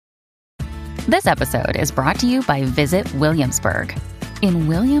This episode is brought to you by Visit Williamsburg. In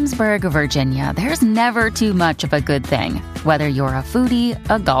Williamsburg, Virginia, there's never too much of a good thing. Whether you're a foodie,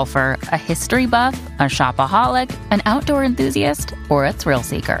 a golfer, a history buff, a shopaholic, an outdoor enthusiast, or a thrill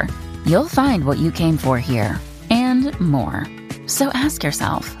seeker, you'll find what you came for here and more. So ask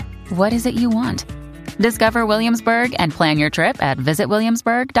yourself, what is it you want? Discover Williamsburg and plan your trip at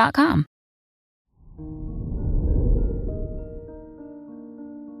visitwilliamsburg.com.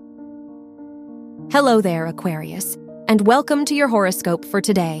 Hello there, Aquarius, and welcome to your horoscope for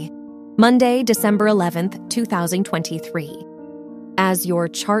today, Monday, December 11th, 2023. As your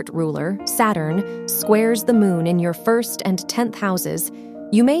chart ruler, Saturn, squares the moon in your 1st and 10th houses,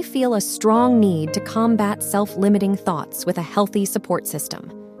 you may feel a strong need to combat self-limiting thoughts with a healthy support system.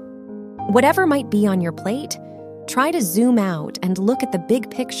 Whatever might be on your plate, try to zoom out and look at the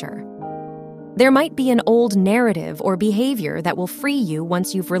big picture. There might be an old narrative or behavior that will free you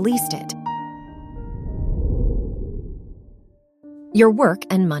once you've released it. Your work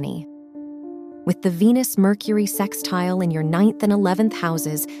and money. With the Venus-Mercury sextile in your 9th and 11th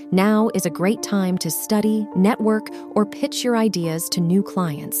houses, now is a great time to study, network, or pitch your ideas to new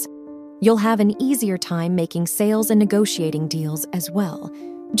clients. You'll have an easier time making sales and negotiating deals as well.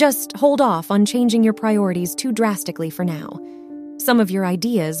 Just hold off on changing your priorities too drastically for now. Some of your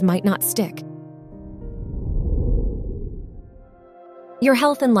ideas might not stick. Your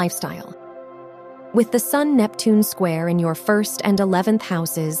health and lifestyle. With the Sun-Neptune square in your 1st and 11th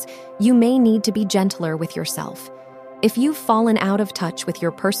houses, you may need to be gentler with yourself. If you've fallen out of touch with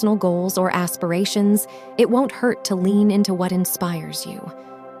your personal goals or aspirations, it won't hurt to lean into what inspires you.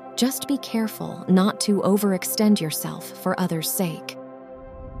 Just be careful not to overextend yourself for others' sake.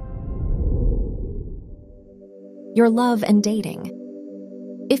 Your love and dating.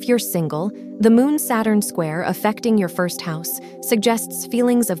 If you're single, the Moon-Saturn square affecting your 1st house suggests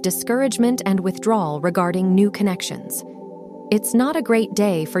feelings of discouragement and withdrawal regarding new connections. It's not a great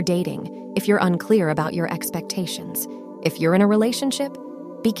day for dating if you're unclear about your expectations. If you're in a relationship,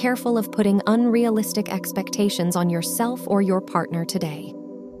 be careful of putting unrealistic expectations on yourself or your partner today.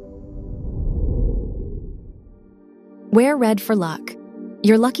 Wear red for luck.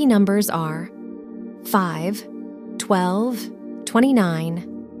 Your lucky numbers are 5, 12, 29,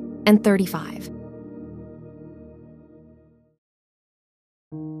 and 35.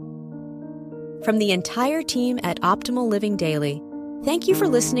 From the entire team at Optimal Living Daily, thank you for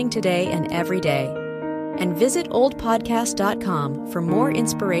listening today and every day. And visit oldpodcast.com for more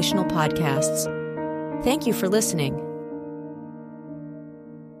inspirational podcasts. Thank you for listening.